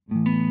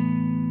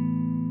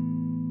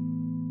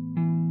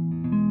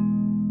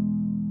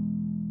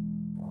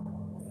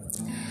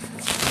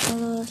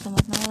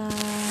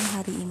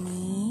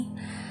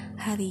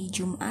hari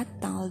Jumat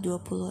tanggal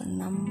 26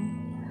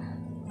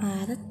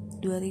 Maret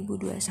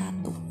 2021.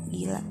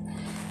 Gila,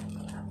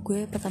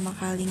 gue pertama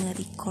kali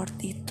nge-record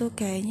itu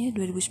kayaknya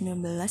 2019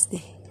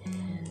 deh.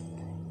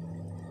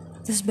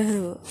 Terus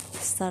baru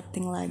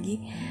starting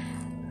lagi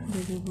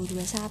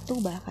 2021,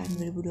 bahkan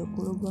 2020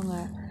 gue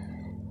gak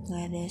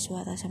ada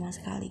suara sama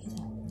sekali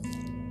gitu.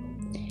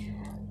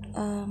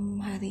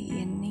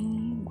 Hari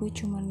ini gue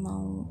cuman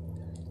mau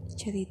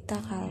cerita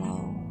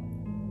kalau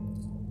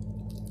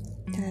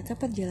ternyata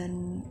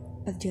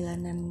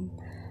perjalanan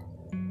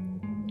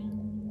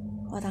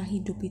orang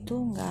hidup itu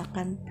nggak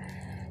akan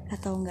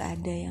atau nggak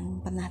ada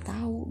yang pernah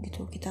tahu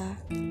gitu.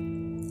 Kita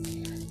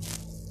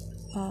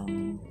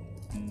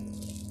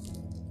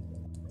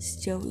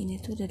sejauh ini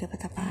tuh udah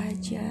dapat apa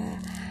aja,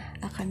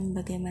 akan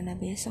bagaimana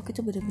besok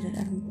itu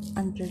benar-benar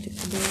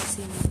unpredictable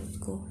sih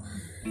menurutku.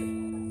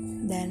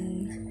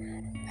 Dan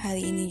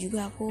hari ini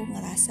juga aku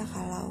ngerasa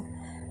kalau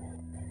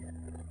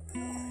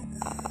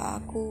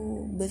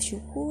aku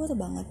bersyukur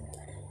banget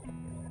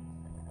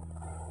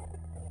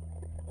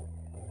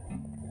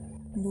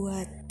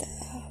buat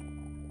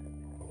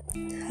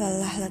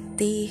lelah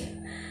letih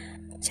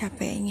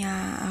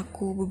capeknya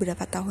aku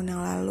beberapa tahun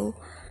yang lalu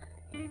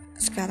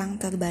sekarang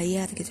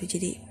terbayar gitu.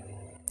 Jadi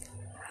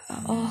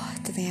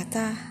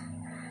ternyata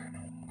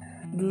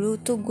dulu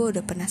tuh gue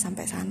udah pernah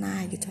sampai sana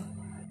gitu.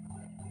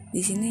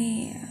 Di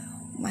sini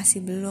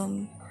masih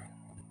belum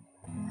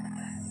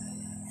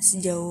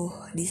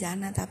sejauh di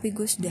sana, tapi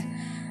gue sudah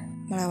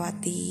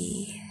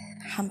melewati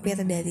hampir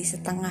dari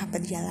setengah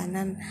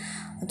perjalanan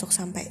untuk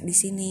sampai di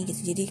sini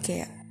gitu. Jadi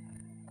kayak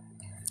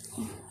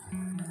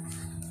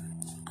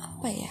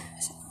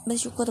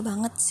bersyukur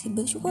banget.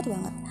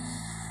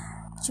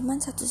 Cuman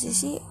satu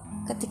sisi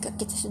ketika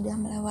kita sudah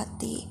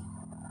melewati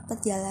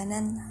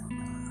perjalanan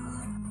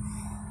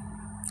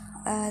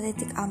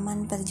titik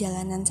aman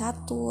perjalanan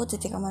 1,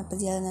 titik aman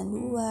perjalanan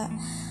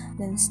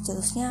 2 dan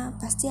seterusnya,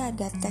 pasti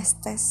ada tes,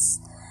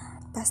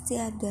 pasti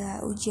ada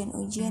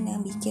ujian-ujian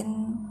yang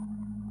bikin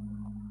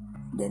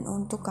dan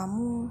untuk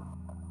kamu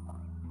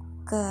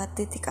ke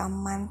titik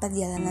aman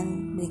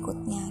perjalanan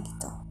berikutnya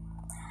gitu.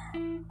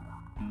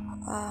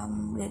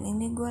 Dan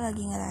ini gue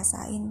lagi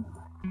ngerasain,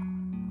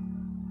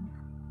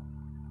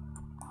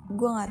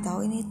 gue nggak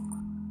tahu ini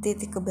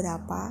titik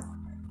keberapa,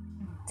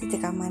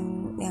 titik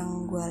aman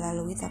yang gue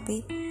lalui, tapi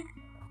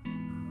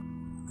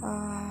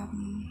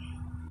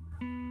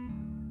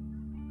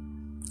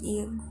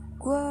iya,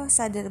 gue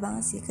sadar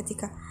banget sih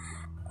ketika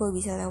gue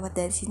bisa lewat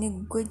dari sini,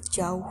 gue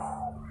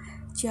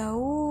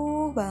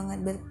jauh banget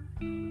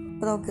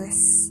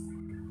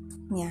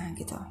berprogresnya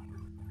gitu.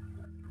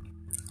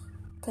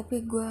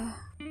 Tapi gue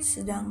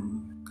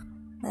sedang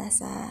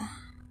merasa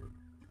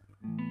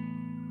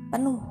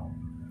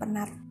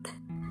penat,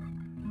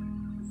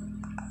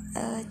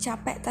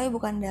 capek, tapi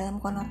bukan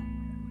dalam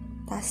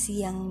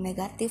konotasi yang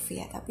negatif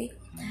ya, tapi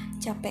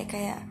capek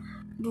kayak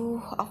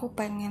aku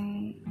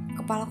pengen,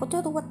 kepalaku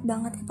tuh ruwet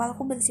banget,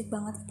 kepalaku berisik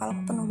banget,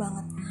 kepalaku penuh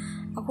banget.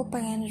 Aku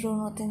pengen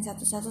runutin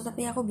satu-satu,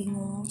 tapi aku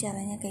bingung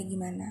caranya kayak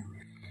gimana.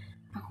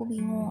 Aku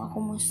bingung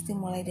aku mesti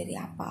mulai dari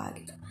apa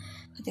gitu.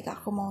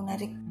 Ketika aku mau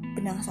narik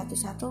benang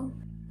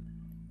satu-satu,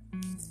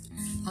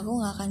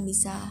 aku gak akan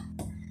bisa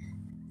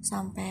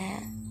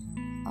sampai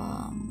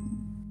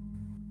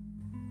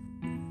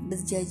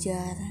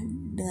berjajar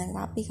dengan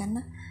rapi, karena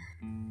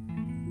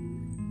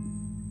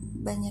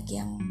banyak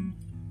yang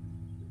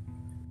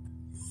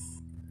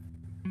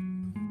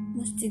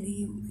mesti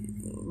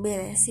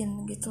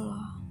diberesin gitu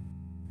loh.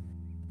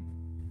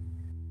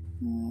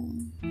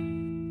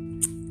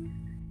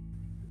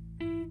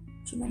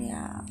 Cuman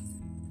ya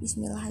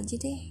bismillah aja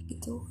deh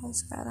gitu kalau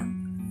sekarang.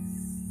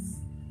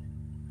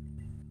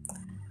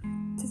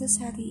 Terus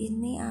hari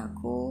ini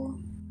aku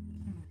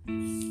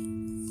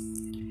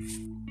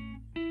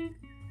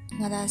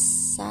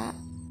ngerasa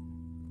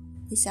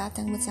di saat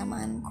yang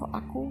bersamaan, kok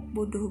aku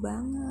bodoh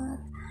banget,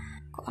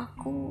 kok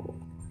aku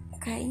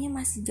kayaknya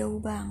masih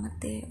jauh banget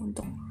deh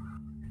untuk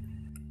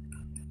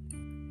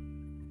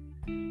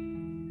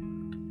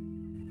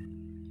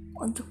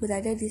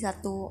berada di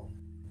satu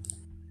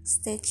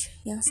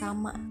stage yang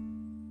sama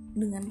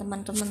dengan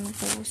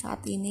teman-temanku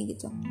saat ini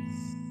gitu.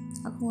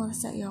 Aku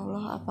ngerasa, ya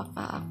Allah,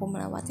 apakah aku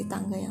melewati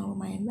tangga yang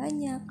lumayan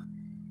banyak,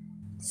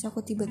 terus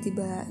aku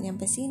tiba-tiba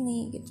nyampe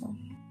sini gitu.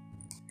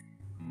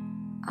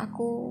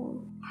 Aku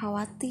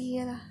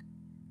khawatir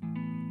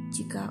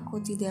jika aku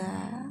tidak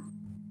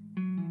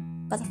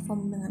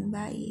perform dengan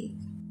baik.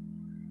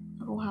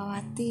 Aku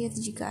khawatir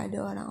jika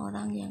ada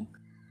orang-orang yang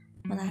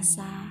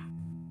merasa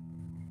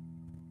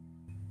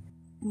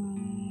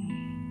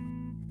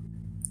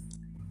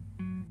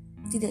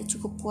tidak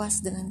cukup puas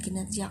dengan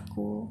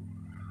kinerjaku.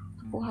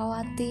 Aku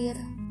khawatir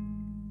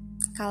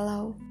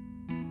kalau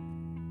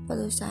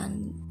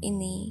perusahaan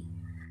ini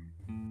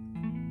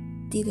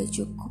tidak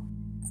cukup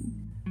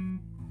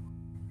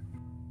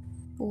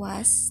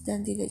puas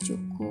dan tidak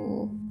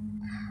cukup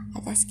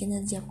atas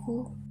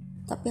kinerjaku,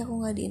 tapi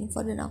aku gak diinfo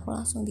dan aku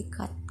langsung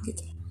di-cut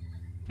gitu.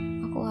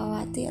 Aku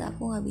khawatir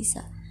aku gak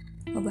bisa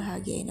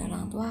ngebahagiain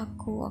orang tua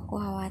aku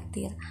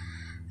khawatir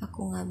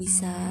aku gak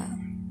bisa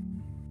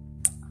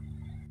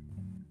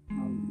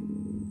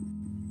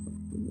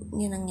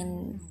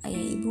nyenengin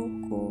ayah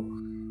ibuku,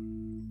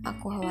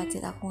 aku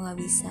khawatir aku gak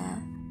bisa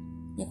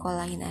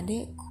nyekolahin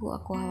adekku,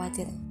 aku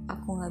khawatir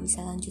aku gak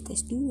bisa lanjut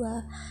S2,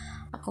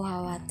 aku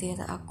khawatir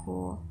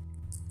aku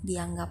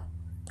dianggap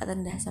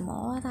rendah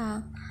sama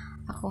orang,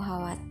 aku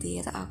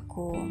khawatir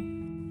aku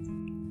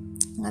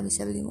gak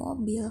bisa beli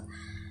mobil,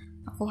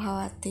 aku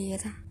khawatir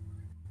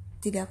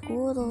tidak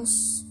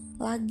kurus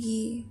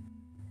lagi,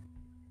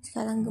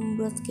 sekarang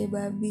gembrot kayak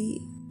babi,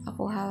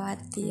 aku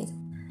khawatir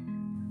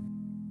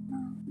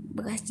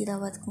bekas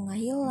jerawatku gak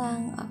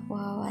hilang, aku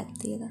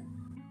khawatir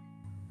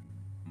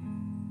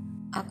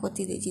aku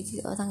tidak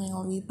jadi orang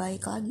yang lebih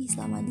baik lagi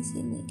selama di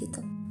sini gitu.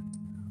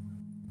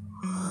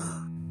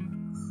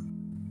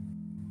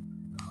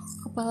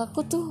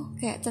 Kepalaku tuh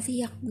kayak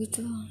teriak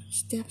gitu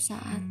setiap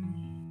saat.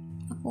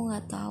 Aku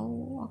nggak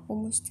tahu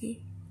aku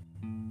mesti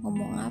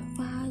ngomong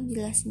apa,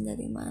 jelasin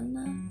dari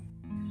mana,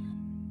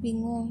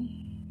 bingung.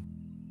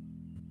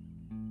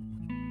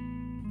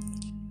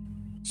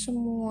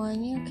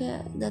 Semuanya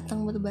kayak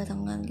datang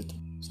berbarengan gitu,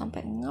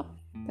 sampai ngap.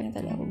 Apa yang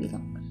tadi aku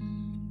bilang,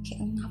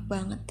 kayak ngap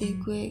banget deh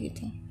gue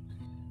gitu.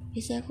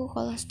 Biasanya aku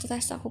kalau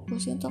stres, aku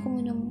pusing tuh aku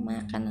minum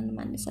makanan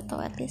manis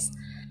atau at least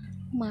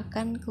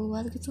makan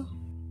keluar gitu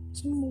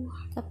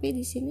sembuh. Tapi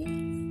di sini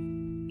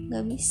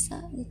nggak bisa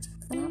gitu.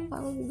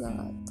 Kenapa? Aku juga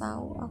nggak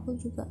tahu. Aku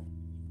juga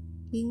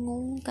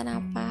bingung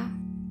kenapa.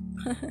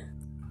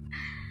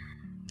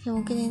 Ya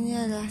mungkin ini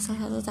adalah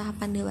salah satu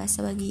tahapan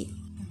dewasa bagi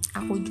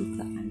aku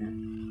juga, karena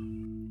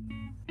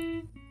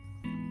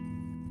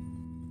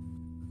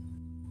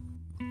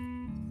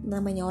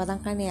namanya orang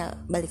kan ya,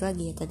 balik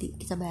lagi ya tadi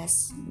kita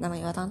bahas,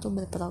 namanya orang tuh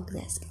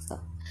berprogres gitu.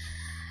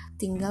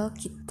 Tinggal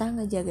kita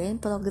ngejagain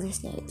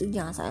progresnya itu,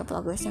 jangan sampai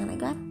progres yang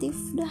negatif.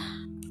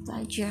 Dah itu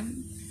aja.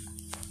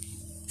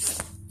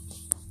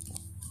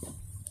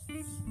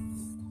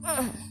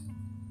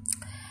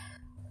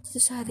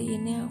 Terus hari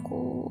ini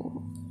aku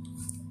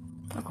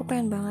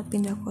pengen banget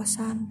pindah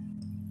kosan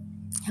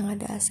yang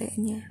ada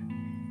AC-nya,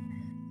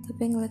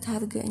 tapi ngeliat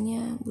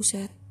harganya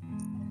buset,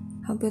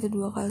 hampir 2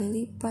 kali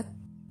lipat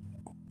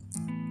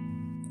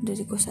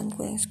dari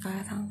kosanku yang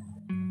sekarang,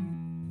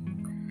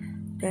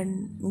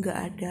 dan nggak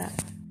ada,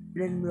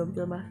 dan belum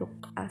termasuk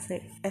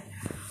AC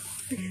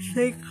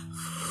listrik.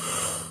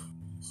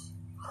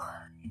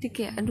 Jadi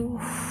kayak aduh,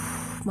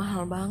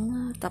 mahal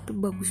banget, tapi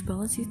bagus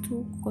banget sih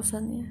tuh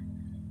kosannya,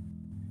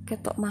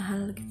 ketok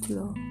mahal gitu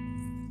loh.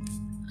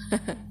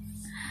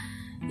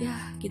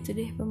 Ya gitu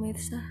deh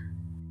pemirsa,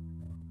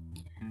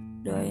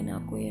 doain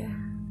aku ya,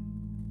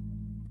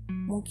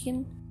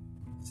 mungkin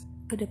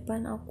ke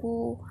depan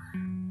aku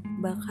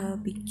bakal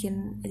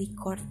bikin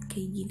record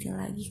kayak gini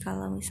lagi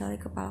kalau misalnya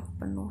kepala aku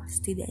penuh.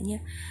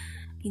 Setidaknya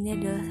ini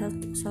adalah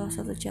salah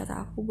satu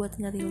cara aku buat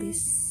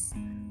ngerilis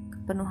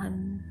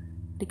kepenuhan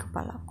di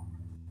kepalaku.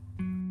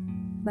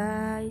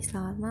 Bye,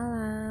 selamat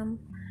malam.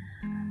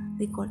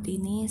 Record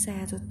ini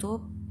saya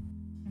tutup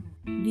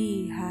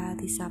di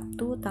hari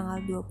Sabtu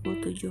tanggal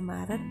 27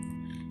 Maret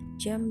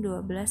jam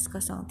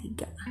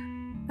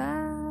 12.03.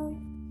 Bye.